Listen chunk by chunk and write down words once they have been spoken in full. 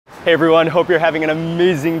Hey everyone, hope you're having an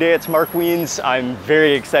amazing day. It's Mark Wiens. I'm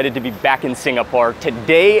very excited to be back in Singapore.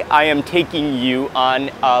 Today I am taking you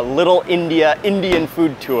on a Little India Indian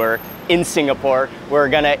food tour in Singapore. We're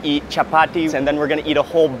gonna eat chapatis and then we're gonna eat a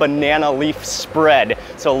whole banana leaf spread.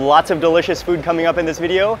 So lots of delicious food coming up in this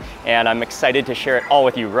video and I'm excited to share it all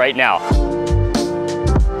with you right now.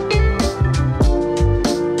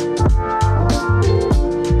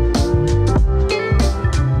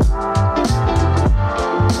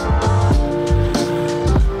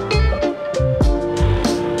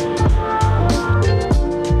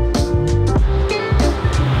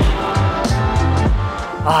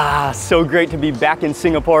 So great to be back in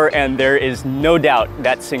Singapore, and there is no doubt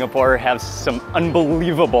that Singapore has some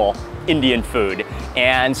unbelievable Indian food.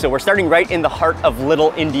 And so we're starting right in the heart of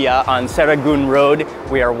Little India on Serangoon Road.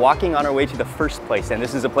 We are walking on our way to the first place, and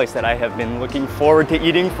this is a place that I have been looking forward to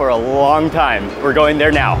eating for a long time. We're going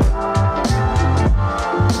there now.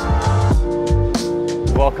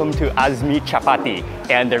 Welcome to Azmi Chapati,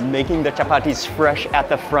 and they're making the chapatis fresh at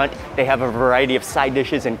the front. They have a variety of side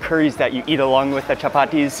dishes and curries that you eat along with the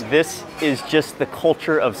chapatis. This is just the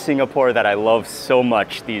culture of Singapore that I love so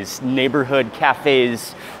much. These neighborhood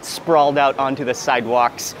cafes sprawled out onto the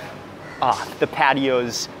sidewalks, the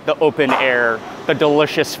patios, the open air, the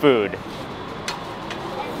delicious food.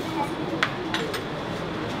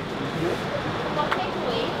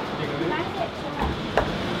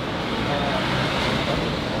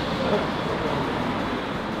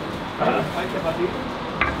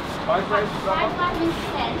 Five is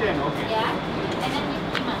 10. 10, okay. Yeah. And then with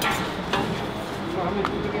kima. So how many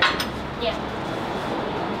food again? Yeah.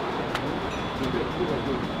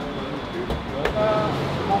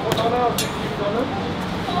 $4 or $16?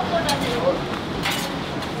 $4.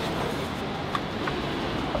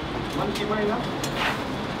 One kima enough?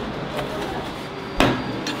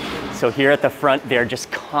 So here at the front, they're just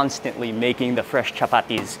constantly making the fresh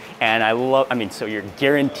chapatis. And so you're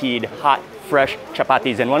guaranteed hot, fresh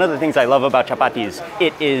chapatis. And one of the things I love about chapatis,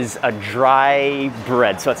 it is a dry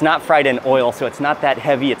bread. So it's not fried in oil, so it's not that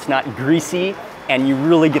heavy, it's not greasy, and you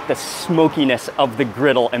really get the smokiness of the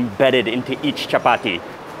griddle embedded into each chapati.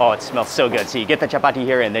 Oh, it smells so good. So you get the chapati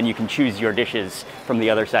here, and then you can choose your dishes from the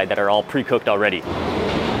other side that are all pre-cooked already.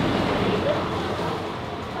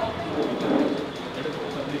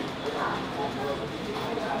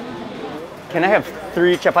 Can I have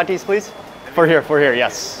 3 chapatis, please? For here,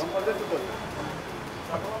 yes.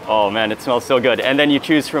 Oh man, it smells so good. And then you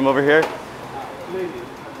choose from over here.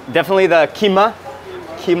 Definitely the kima.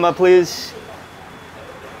 Kima, please.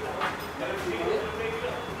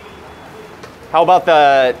 How about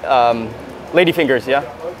the lady fingers, yeah?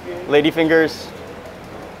 Lady fingers.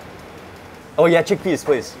 Oh yeah, chickpeas,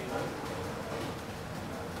 please.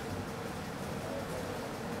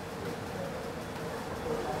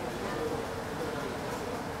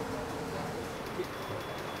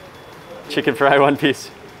 Chicken fry, 1 piece.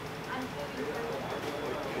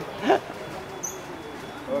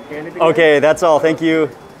 Okay, that's all. Thank you.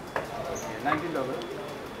 $19.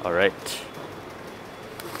 All right.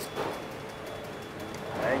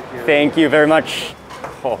 Thank you. Thank you very much.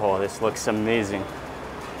 Oh, this looks amazing.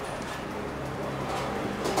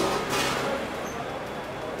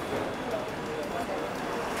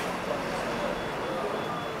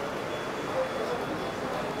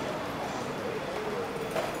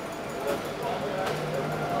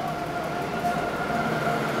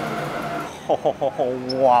 Oh,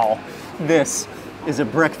 wow. This is a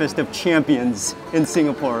breakfast of champions in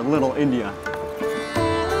Singapore, Little India.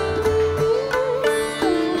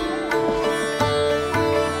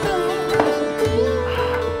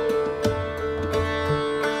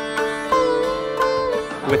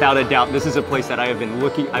 Without a doubt, this is a place that I have been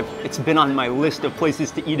looking, it's been on my list of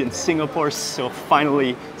places to eat in Singapore, so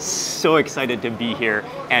finally, so excited to be here.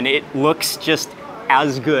 And it looks just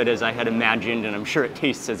as good as I had imagined, and I'm sure it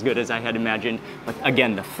tastes as good as I had imagined. But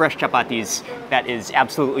again, the fresh chapatis, that is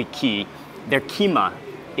absolutely key. Their kima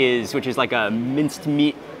which is like a minced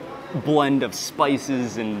meat blend of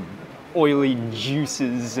spices and oily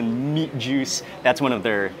juices and meat juice. That's one of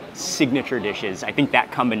their signature dishes. I think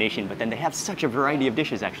that combination, but then they have such a variety of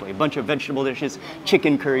dishes actually. A bunch of vegetable dishes,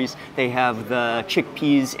 chicken curries. They have the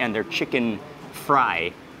chickpeas and their chicken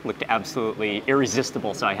fry. Looked absolutely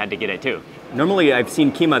irresistible, so I had to get it too. Normally I've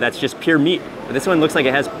seen kima that's just pure meat, but this one looks like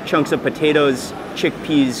it has chunks of potatoes,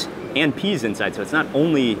 chickpeas, and peas inside, so it's not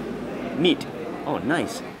only meat. Oh,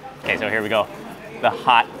 nice. Okay, so here we go. The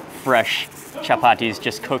hot, fresh chapatis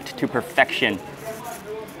just cooked to perfection.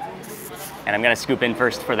 And I'm gonna scoop in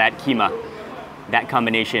first for that kima, that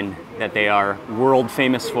combination that they are world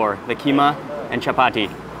famous for, the kima and chapati.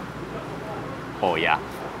 Oh yeah.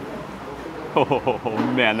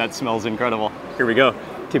 Oh man, that smells incredible. Here we go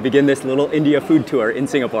to begin this little India food tour in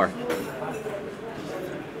Singapore.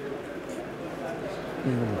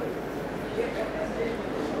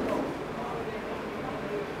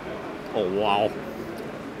 Oh wow.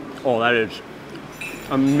 Oh, that is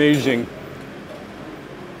amazing.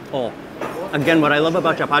 Oh, again, what I love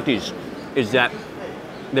about chapatis is that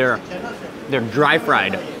they're dry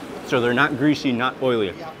fried, so they're not greasy, not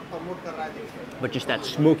oily, but just that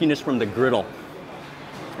smokiness from the griddle.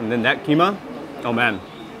 And then that keema, oh man,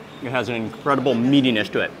 it has an incredible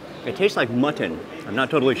meatiness to it. It tastes like mutton. I'm not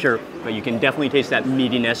totally sure, but you can definitely taste that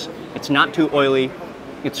meatiness. It's not too oily,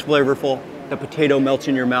 it's flavorful. The potato melts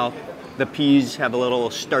in your mouth. The peas have a little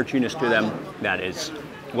starchiness to them. That is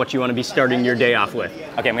what you want to be starting your day off with.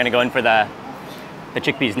 Okay, I'm gonna go in for the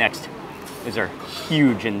chickpeas next. These are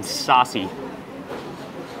huge and saucy.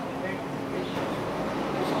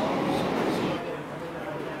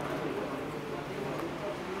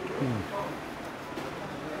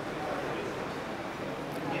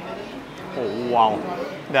 Oh wow,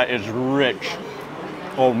 that is rich.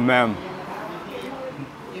 Oh man.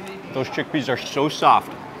 Those chickpeas are so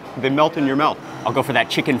soft. They melt in your mouth. I'll go for that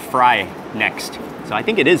chicken fry next. So I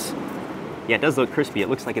think it is, yeah, it does look crispy. It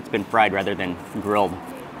looks like it's been fried rather than grilled.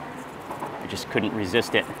 I just couldn't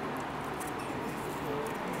resist it.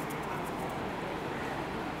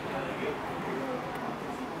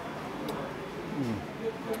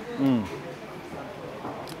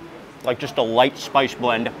 Like just a light spice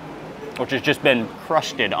blend, which has just been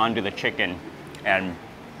crusted onto the chicken. And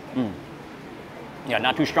yeah,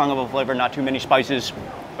 not too strong of a flavor, not too many spices,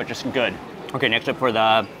 but just good. Okay, next up for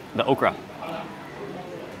the okra.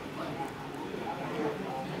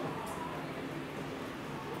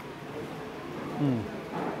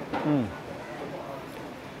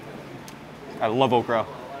 I love okra.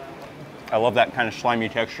 I love that kind of slimy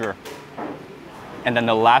texture. And then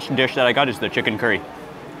the last dish that I got is the chicken curry.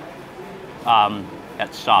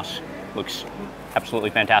 That sauce looks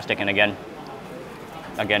absolutely fantastic. And again,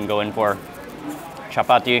 go in for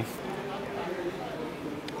chapati.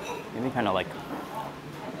 Maybe kind of like,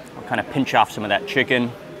 I'll kind of pinch off some of that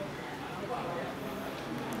chicken.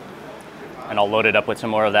 And I'll load it up with some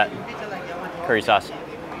more of that curry sauce.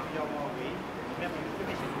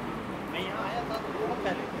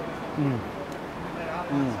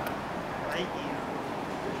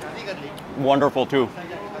 Wonderful too.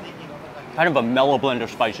 Kind of a mellow blend of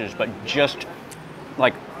spices, but just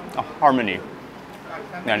like a harmony.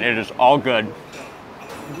 And it is all good.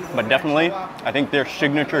 But definitely, I think their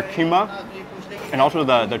signature keema and also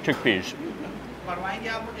the chickpeas.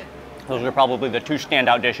 Those are probably the two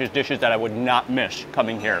standout dishes that I would not miss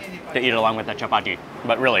coming here to eat along with the chapati.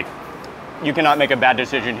 But really, you cannot make a bad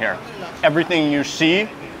decision here. Everything you see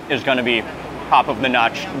is going to be top of the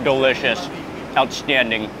notch, delicious,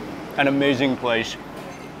 outstanding, an amazing place.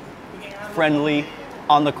 Friendly,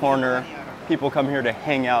 on the corner. People come here to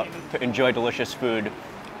hang out, to enjoy delicious food.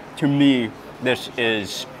 To me, this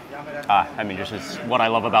is, this is what I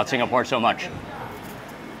love about Singapore so much.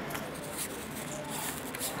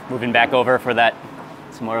 Moving back over for that,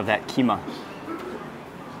 some more of that keema.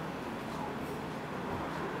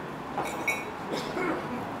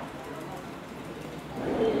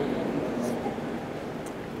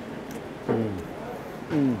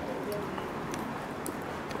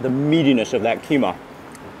 The meatiness of that keema.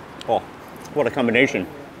 Oh, what a combination.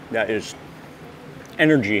 That is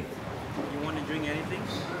energy. You want to drink anything?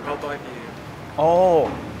 I'll buy for you.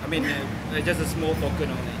 Oh. I mean, just a small token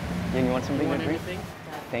on it. Yeah, you want something You to want drink? anything?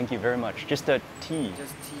 Thank you very much. Just a tea.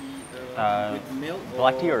 Just tea with milk?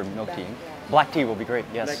 Black tea or milk tea? Black tea will be great,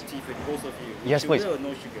 yes. Black tea for both of you. Yes, sugar please. Or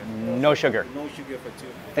no sugar? No sugar. No sugar for two.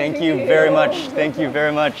 Thank you very much. Thank you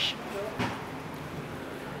very much.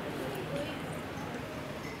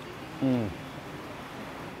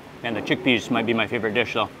 And the chickpeas might be my favorite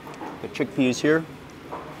dish though. The chickpeas here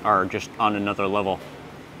are just on another level.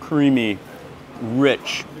 Creamy,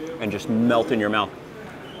 rich, and just melt in your mouth.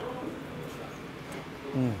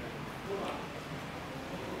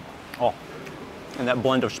 Oh, and that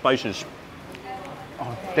blend of spices.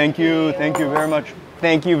 Oh, thank you very much.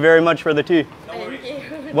 Thank you very much for the tea. Thank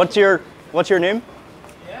you. What's your name?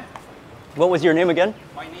 Yeah? What was your name again?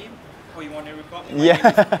 My name? Oh, you want to record? Yeah.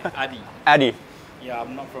 My name is Adi. Addy. Yeah,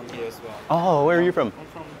 I'm not from here as well. Oh, where are you from? I'm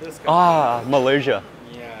from this country. Ah, Malaysia.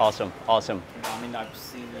 Yeah. Awesome, awesome. I mean, I've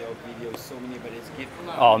seen your videos so many, but it's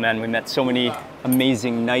different. Oh man, we met so many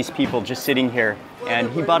amazing, nice people just sitting here.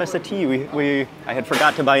 And he bought us a tea. I had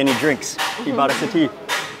forgot to buy any drinks. He bought us a tea.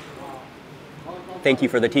 Thank you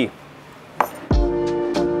for the tea.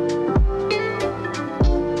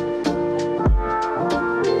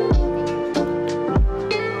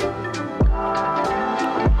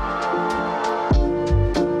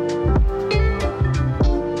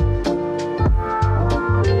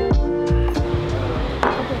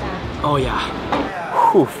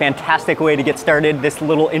 Whew, fantastic way to get started this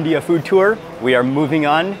Little India food tour. We are moving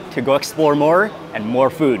on to go explore more, and more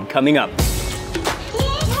food coming up.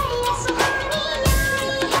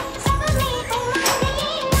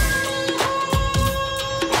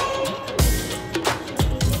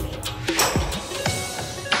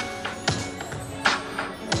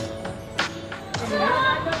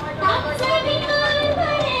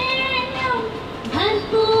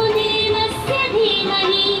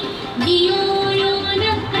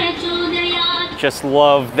 Just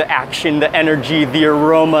love the action, the energy, the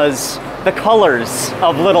aromas, the colors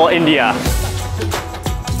of Little India.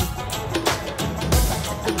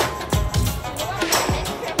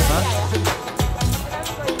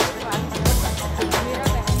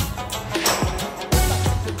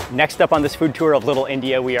 Next up on this food tour of Little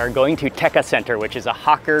India, we are going to Tekka Centre, which is a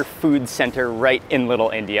hawker food center right in Little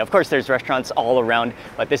India. Of course, there's restaurants all around,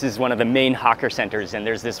 but this is one of the main hawker centers, and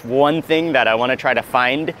there's this one thing that I want to try to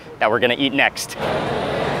find that we're going to eat next.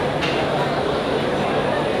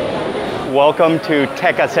 Welcome to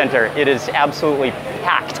Tekka Centre. It is absolutely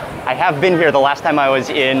packed. I have been here the last time I was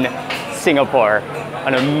in Singapore,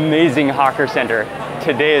 an amazing hawker center.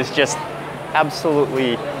 Today is just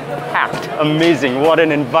absolutely packed, amazing, what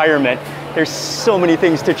an environment. There's so many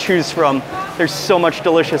things to choose from. There's so much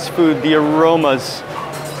delicious food, the aromas.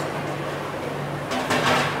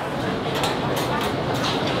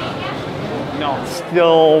 No,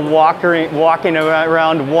 still walking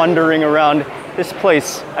around, wandering around. This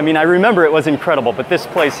place, I mean, I remember it was incredible, but this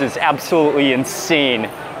place is absolutely insane.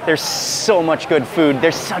 There's so much good food.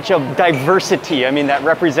 There's such a diversity. I mean, that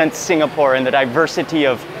represents Singapore and the diversity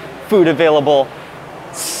of food available.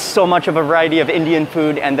 So much of a variety of Indian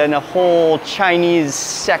food, and then a whole Chinese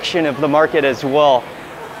section of the market as well.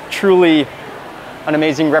 Truly an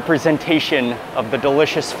amazing representation of the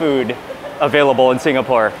delicious food available in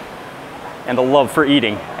Singapore and the love for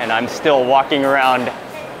eating. And I'm still walking around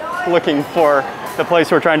looking for the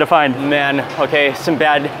place we're trying to find. Man, okay, some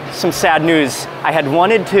sad news. I had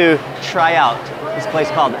wanted to try out this place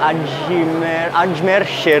called Ajmer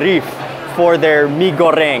Sharif for their mee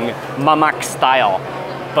goreng, mamak style.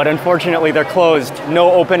 But unfortunately they're closed, no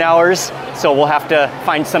open hours, so we'll have to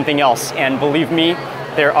find something else. And believe me,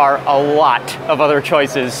 there are a lot of other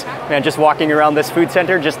choices. Man, just walking around this food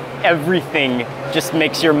center, just everything just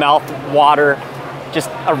makes your mouth water, just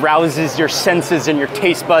arouses your senses and your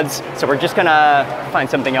taste buds. So we're just gonna find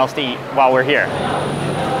something else to eat while we're here.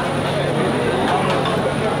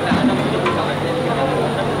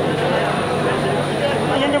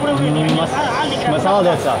 Masala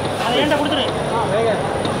dosa.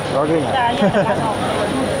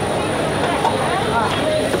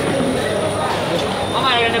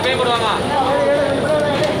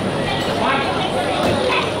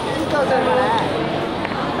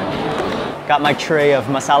 Got my tray of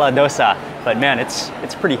masala dosa, but man, it's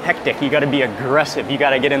pretty hectic. You gotta be aggressive. You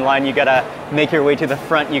gotta get in line, you gotta make your way to the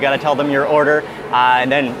front, you gotta tell them your order,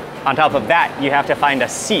 and then on top of that, you have to find a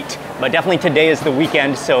seat. But definitely today is the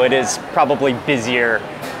weekend, so it is probably busier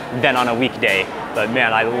than on a weekday. But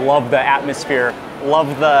man, I love the atmosphere,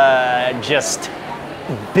 love the just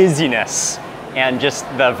busyness and just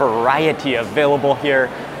the variety available here.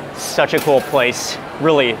 Such a cool place.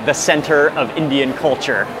 Really the center of Indian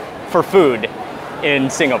culture for food in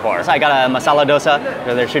Singapore. So I got a masala dosa.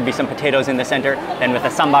 There should be some potatoes in the center, then with a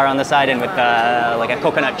sambar on the side and with like a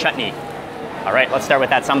coconut chutney. All right, let's start with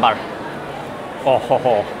that sambar. Oh, ho,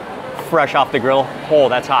 ho. Fresh off the grill. Oh,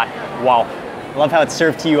 that's hot. Wow. I love how it's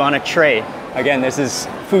served to you on a tray. Again, this is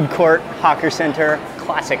food court, hawker center,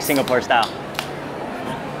 classic Singapore style.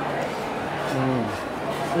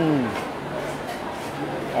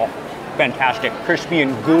 Oh, fantastic. Crispy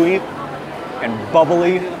and gooey and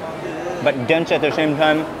bubbly, but dense at the same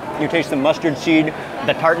time. You taste the mustard seed,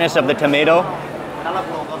 the tartness of the tomato.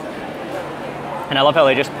 And I love how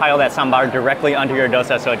they just pile that sambar directly onto your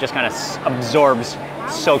dosa, so it just kind of absorbs,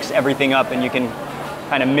 soaks everything up, and you can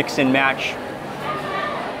kind of mix and match.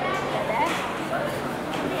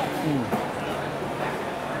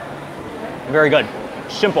 Very good,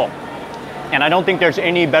 simple. And I don't think there's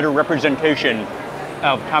any better representation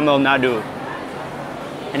of Tamil Nadu,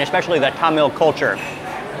 and especially the Tamil culture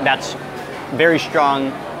that's very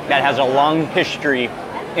strong, that has a long history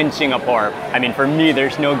in Singapore. I mean, for me,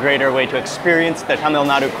 there's no greater way to experience the Tamil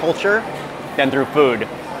Nadu culture than through food.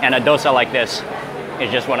 And a dosa like this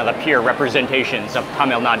is just one of the pure representations of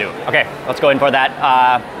Tamil Nadu. Okay, let's go in for that,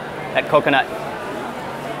 that coconut.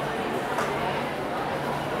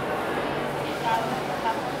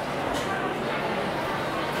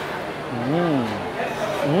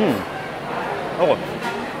 Oh,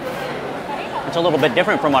 it's a little bit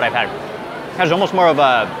different from what I've had. Has almost more of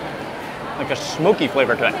a like a smoky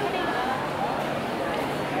flavor to it.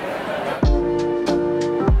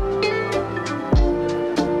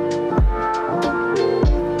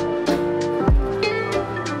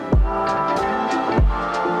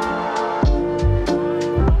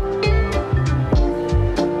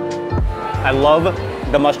 I love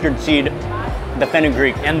the mustard seed, the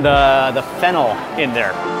fenugreek, and the fennel in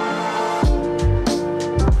there.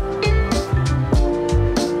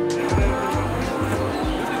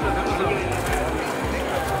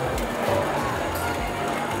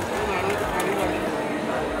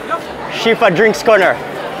 Shifa Drinks Corner.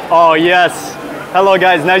 Oh yes. Hello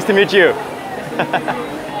guys, nice to meet you.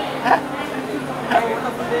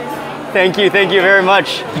 Thank you very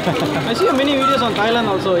much. I see many videos on Thailand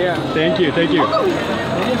also, yeah. Thank you. Very famous.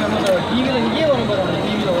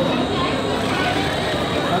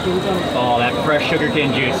 Oh, that fresh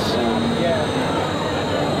sugarcane juice. Yeah.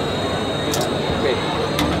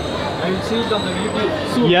 I will see it on the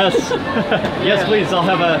YouTube soon. Yes. Yes, please. I'll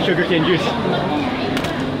have a sugarcane juice.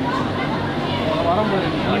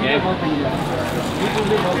 Okay.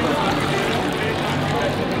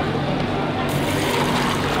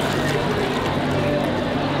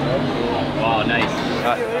 Wow, nice.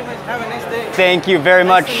 Thank you very much. Have a nice day. Thank you very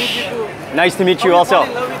much. Nice to meet you also.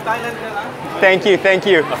 Thank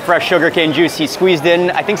you. A fresh sugarcane juice. He squeezed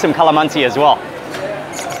in, I think, some calamansi as well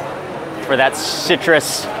for that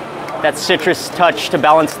citrus touch to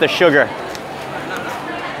balance the sugar.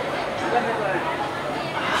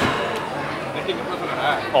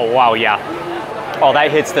 Oh wow, yeah. Oh, that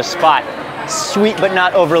hits the spot. Sweet but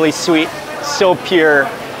not overly sweet. So pure.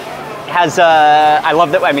 Has I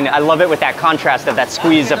love that. I mean, I love it with that contrast of that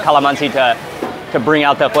squeeze of calamansi to bring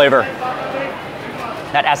out the flavor.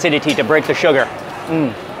 That acidity to break the sugar.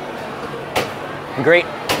 Great,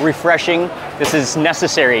 refreshing. This is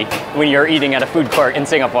necessary when you're eating at a food court in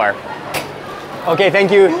Singapore. Okay,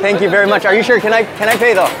 thank you very much. Are you sure? Can I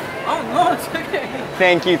pay though? Oh no, it's okay.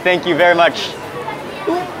 Thank you very much.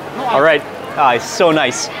 All right. It's so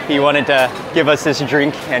nice. He wanted to give us this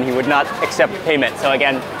drink and he would not accept payment. So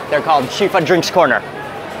again, they're called Shifa Drinks Corner.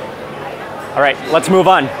 All right, let's move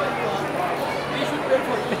on.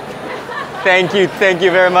 Thank you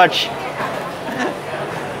very much.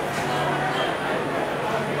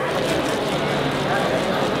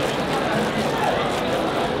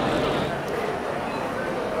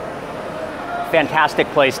 Fantastic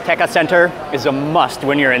place. Tekka Centre is a must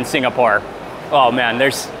when you're in Singapore. Oh man,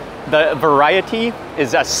 the variety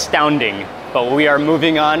is astounding, but we are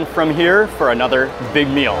moving on from here for another big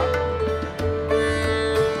meal.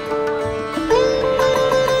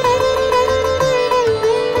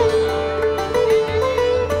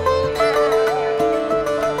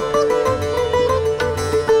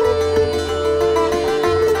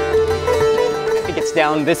 I think it's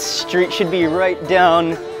down this street, should be right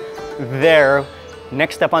down there.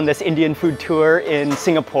 Next up on this Indian food tour in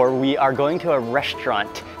Singapore, we are going to a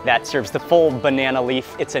restaurant that serves the full banana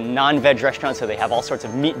leaf. It's a non-veg restaurant, so they have all sorts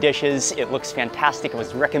of meat dishes. It looks fantastic. It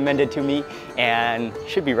was recommended to me and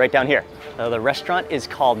should be right down here. The restaurant is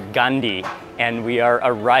called Gandhi, and we are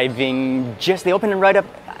arriving they open right up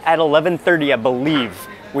at 11:30, I believe.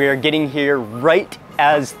 We are getting here right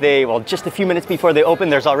as just a few minutes before they open.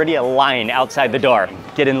 There's already a line outside the door.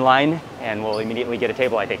 Get in line and we'll immediately get a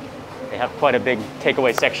table, I think. They have quite a big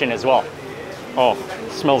takeaway section as well. Oh,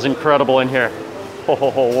 smells incredible in here.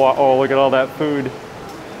 Oh, look at all that food.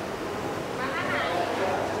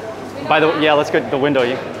 By the way, yeah, let's go to the window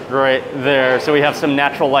right there. So we have some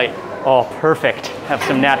natural light. Oh, perfect. Have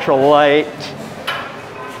some natural light.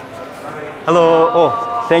 Hello.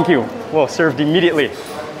 Oh, thank you. Whoa, served immediately.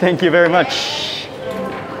 Thank you very much.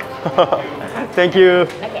 Thank you.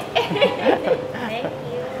 Okay.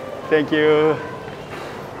 Thank you.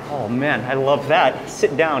 Oh man, I love that.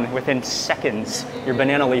 Sit down, within seconds, your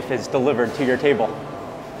banana leaf is delivered to your table.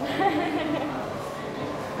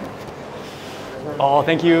 Oh,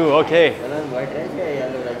 thank you, okay.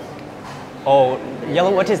 Oh,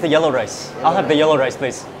 what is the yellow rice? I'll have the yellow rice,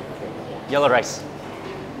 please. Yellow rice.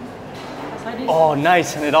 Oh,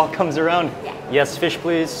 nice, and it all comes around. Yes, fish,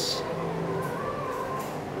 please.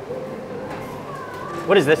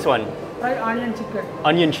 What is this one? Fried onion chicken.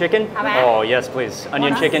 Onion chicken? Apa? Oh, yes, please.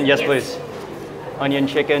 Onion chicken, yes, please. Onion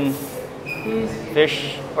chicken,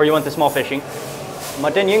 fish, or you want the small fishing?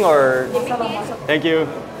 Mutton ying or? Thank you.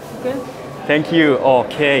 Thank you.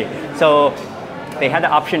 Okay. So they had the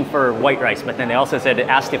option for white rice, but then they also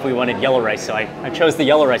asked if we wanted yellow rice. So I chose the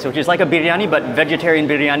yellow rice, which is like a biryani, but vegetarian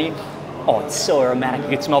biryani. Oh, it's so aromatic. You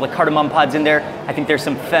can smell the cardamom pods in there. I think there's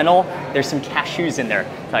some fennel, there's some cashews in there.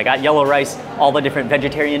 So I got yellow rice, all the different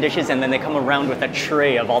vegetarian dishes, and then they come around with a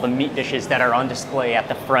tray of all the meat dishes that are on display at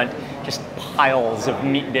the front. Just piles of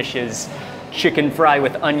meat dishes, chicken fry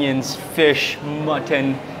with onions, fish,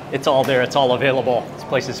 mutton. It's all there, it's all available. This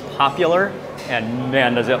place is popular, and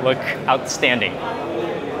man, does it look outstanding.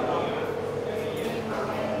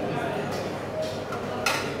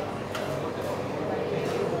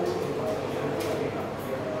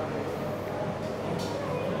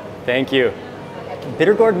 Thank you.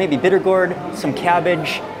 Bitter gourd, maybe bitter gourd, some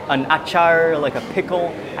cabbage, an achar, like a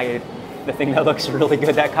pickle. The thing that looks really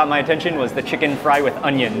good that caught my attention was the chicken fry with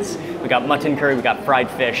onions. We got mutton curry, we got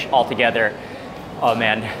fried fish all together. Oh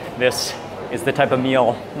man, this is the type of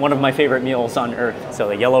meal, one of my favorite meals on earth. So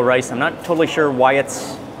the yellow rice, I'm not totally sure why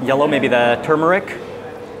it's yellow, maybe the turmeric.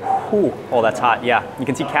 Ooh, oh that's hot, yeah. You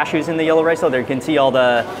can see cashews in the yellow rice, though. There you can see all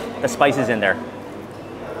the spices in there.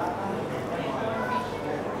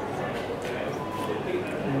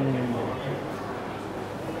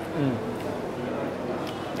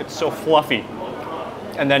 It's so fluffy,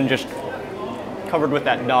 and then just covered with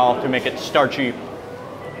that dal to make it starchy.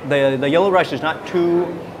 The yellow rice is not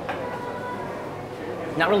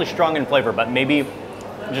really strong in flavor, but maybe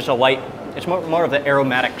just a light, it's more of the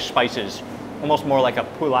aromatic spices, almost more like a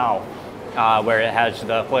pulao, where it has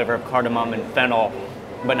the flavor of cardamom and fennel,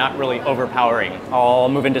 but not really overpowering. I'll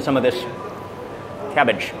move into some of this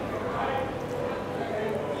cabbage.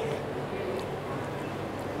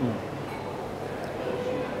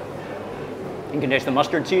 You can taste the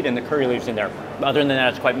mustard seed and the curry leaves in there. Other than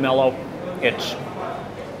that, it's quite mellow. There's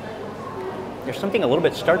something a little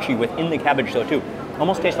bit starchy within the cabbage though too.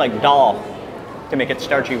 Almost tastes like dal to make it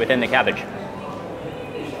starchy within the cabbage.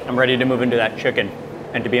 I'm ready to move into that chicken.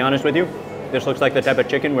 And to be honest with you, this looks like the type of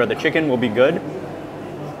chicken where the chicken will be good,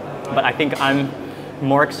 but I think I'm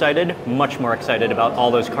more excited, much more excited about all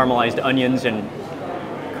those caramelized onions and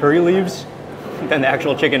curry leaves than the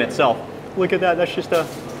actual chicken itself. Look at that, that's just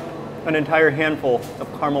an entire handful of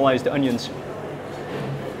caramelized onions.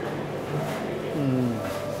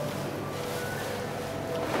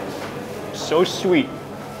 So sweet.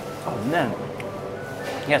 Oh man.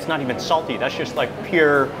 Yeah, it's not even salty. That's just like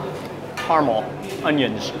pure caramel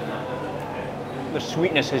onions. The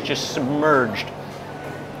sweetness has just submerged.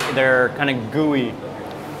 They're kind of gooey.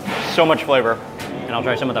 So much flavor. And I'll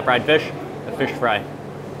try some of the fried fish, the fish fry.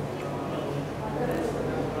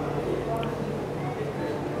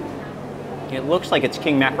 It looks like it's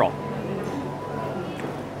king mackerel.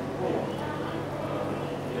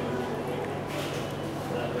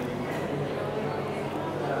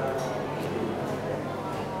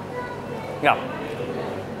 Yeah.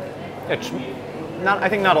 It's not, I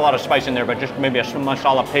think not a lot of spice in there, but just maybe a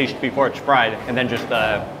masala paste before it's fried, and then just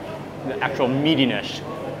the actual meatiness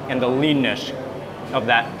and the leanness of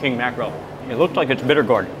that king mackerel. It looks like it's bitter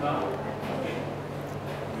gourd.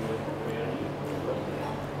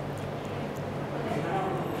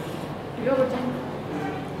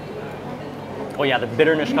 Oh yeah, the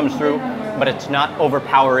bitterness comes through, but it's not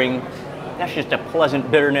overpowering. That's just a pleasant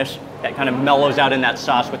bitterness that kind of mellows out in that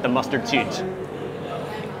sauce with the mustard seeds.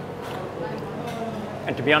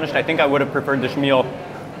 And to be honest, I think I would have preferred this meal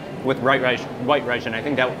with white rice, and I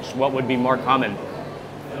think that's what would be more common.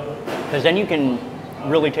 Because then you can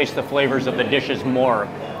really taste the flavors of the dishes more,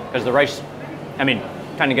 because the rice, I mean,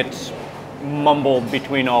 kind of gets mumbled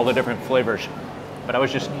between all the different flavors. But I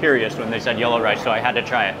was just curious when they said yellow rice, so I had to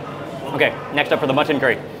try it. Okay, next up for the mutton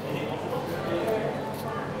curry.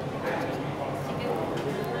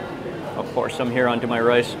 I'll pour some here onto my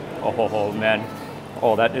rice. Oh man,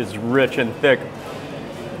 oh that is rich and thick.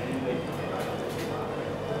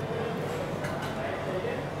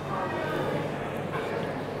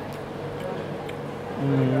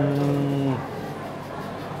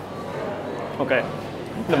 Okay,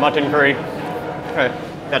 the mutton curry. Okay,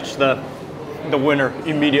 that's the winner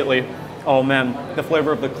immediately. Oh man, the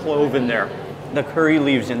flavor of the clove in there, the curry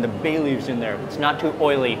leaves and the bay leaves in there. It's not too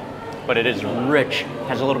oily, but it is rich,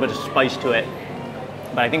 has a little bit of spice to it.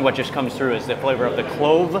 But I think what just comes through is the flavor of the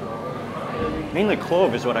clove. Mainly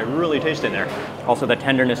clove is what I really taste in there. Also the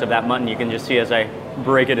tenderness of that mutton, you can just see as I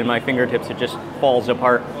break it in my fingertips, it just falls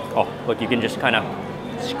apart. Oh, look, you can just kind of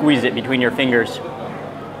squeeze it between your fingers.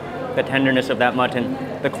 The tenderness of that mutton,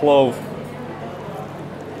 the clove.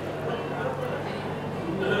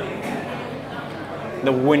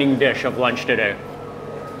 The winning dish of lunch today.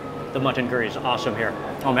 The mutton curry is awesome here.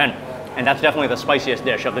 Oh man, and that's definitely the spiciest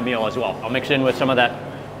dish of the meal as well. I'll mix in with some of that,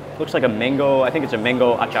 looks like a mango, I think it's a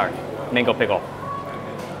mango achar, mango pickle.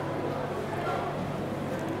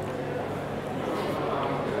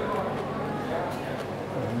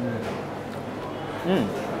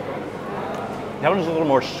 That one's a little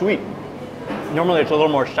more sweet. Normally it's a little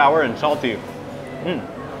more sour and salty.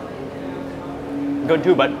 Good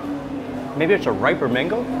too, but maybe it's a riper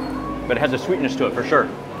mango, but it has a sweetness to it for sure.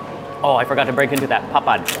 Oh, I forgot to break into that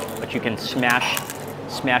papad, but you can smash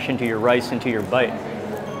into your rice, into your bite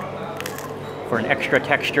for an extra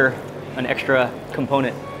texture, an extra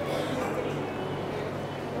component.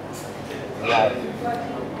 Wow.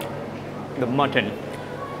 The mutton,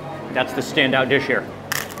 that's the standout dish here.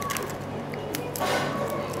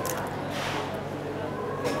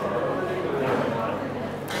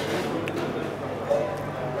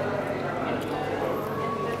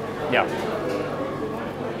 Yeah,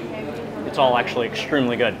 it's all actually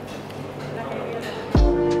extremely good.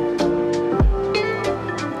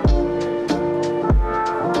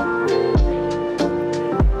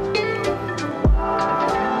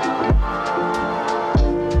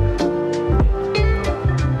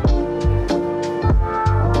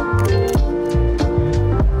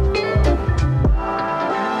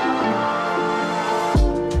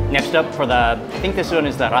 Next up for the, I think this one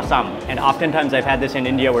is the rasam. And oftentimes I've had this in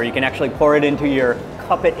India where you can actually pour it into your,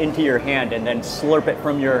 cup it into your hand and then slurp it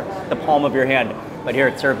from the palm of your hand. But here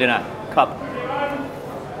it's served in a cup.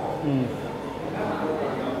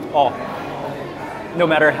 Oh, no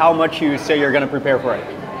matter how much you say you're gonna prepare for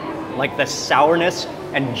it. Like the sourness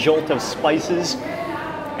and jolt of spices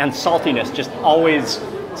and saltiness just always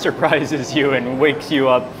surprises you and wakes you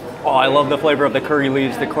up. Oh, I love the flavor of the curry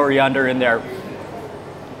leaves, the coriander in there.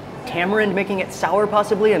 Tamarind making it sour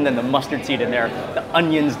possibly, and then the mustard seed in there, the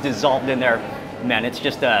onions dissolved in there. Man, it's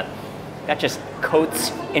just that just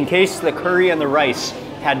coats, in case the curry and the rice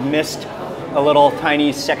had missed a little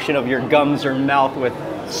tiny section of your gums or mouth with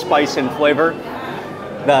spice and flavor,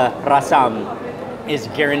 the rasam is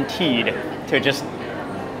guaranteed to just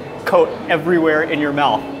coat everywhere in your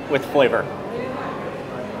mouth with flavor.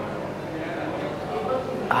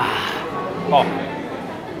 Oh,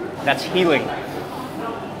 that's healing.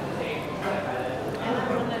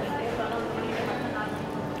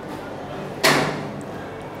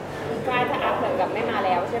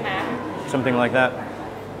 Something like that.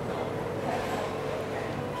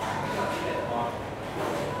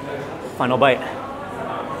 Final bite.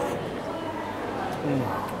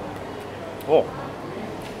 Oh,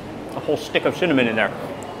 a whole stick of cinnamon in there.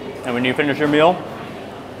 And when you finish your meal,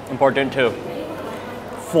 important to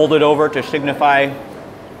fold it over to signify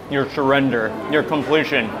your surrender, your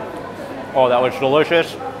completion. Oh, that was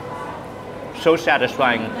delicious. So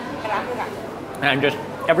satisfying. And just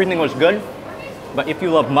everything was good. But if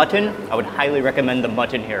you love mutton, I would highly recommend the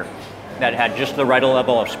mutton here. That had just the right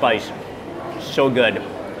level of spice. So good,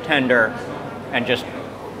 tender, and just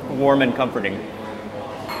warm and comforting.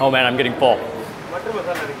 Oh man, I'm getting full.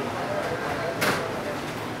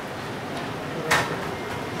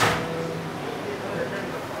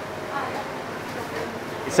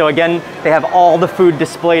 So again, they have all the food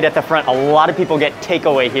displayed at the front. A lot of people get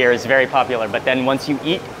takeaway here, is very popular. But then once you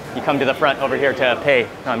eat, you come to the front over here to pay.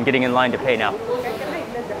 I'm getting in line to pay now.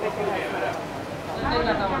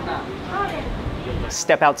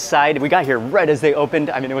 Step outside. We got here right as they opened.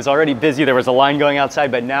 I mean, it was already busy. There was a line going outside,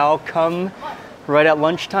 but now come right at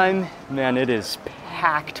lunchtime. Man, it is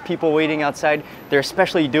packed. People waiting outside. They're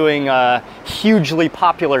especially doing hugely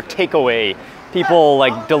popular takeaway. People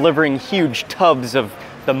like delivering huge tubs of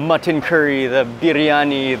the mutton curry, the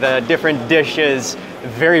biryani, the different dishes.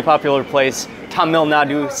 Very popular place. Tamil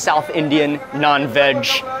Nadu, South Indian, non-veg.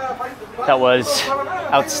 That was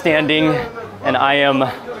outstanding, and I am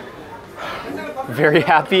very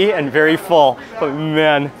happy and very full. But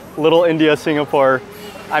man, little India, Singapore,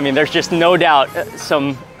 I mean, there's just no doubt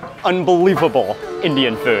some unbelievable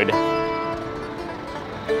Indian food.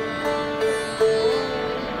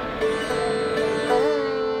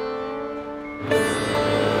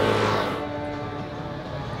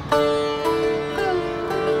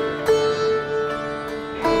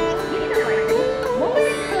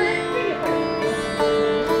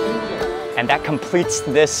 And that completes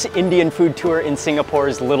this Indian food tour in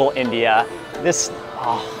Singapore's Little India.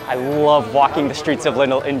 I love walking the streets of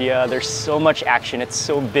Little India. There's so much action, it's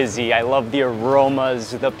so busy. I love the aromas,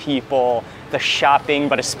 the people, the shopping,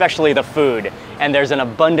 but especially the food. And there's an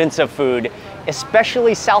abundance of food,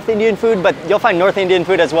 especially South Indian food, but you'll find North Indian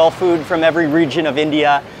food as well, food from every region of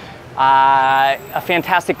India. A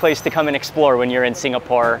fantastic place to come and explore when you're in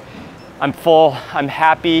Singapore. I'm full, I'm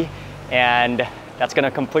happy, and that's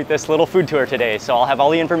gonna complete this little food tour today. So I'll have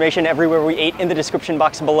all the information everywhere we ate in the description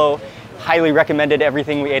box below. Highly recommended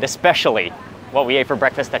everything we ate, especially what we ate for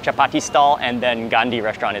breakfast at CHAPATI stall, and then Gandhi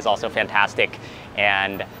restaurant is also fantastic.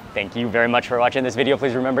 And Thank you very much for watching this video.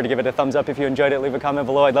 Please remember to give it a thumbs up if you enjoyed it. Leave a comment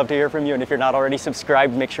below. I'd love to hear from you. And if you're not already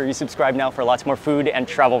subscribed, make sure you subscribe now for lots more food and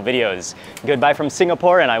travel videos. Goodbye from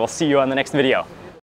Singapore, and I will see you on the next video.